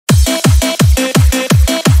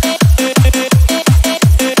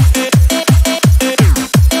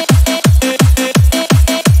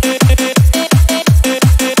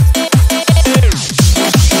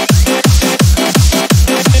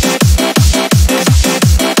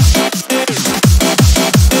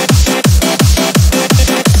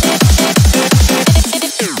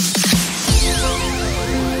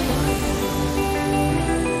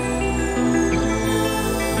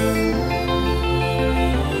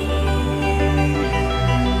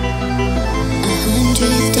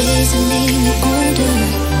100 days have made me older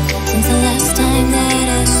since the last time that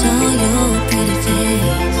I saw your pretty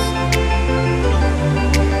face.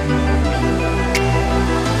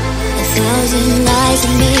 1,000 lies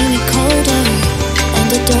have made me colder, and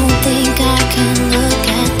I don't think I can look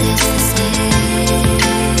at this the same.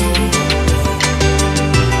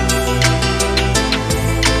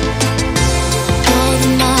 All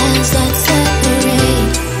the miles that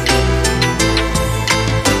separate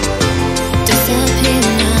disappear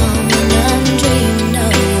now when I'm dreaming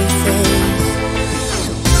of your face.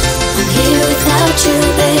 I'm here without you,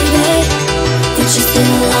 baby, but you're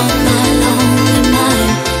still on my lonely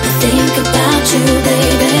mind. I think about you,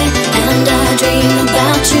 baby, and I dream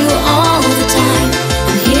about you all the time.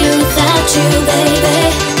 I'm here without you, baby,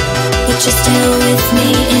 but you're still with me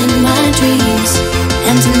in my dreams.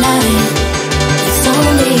 And tonight, it's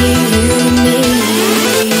only you and me.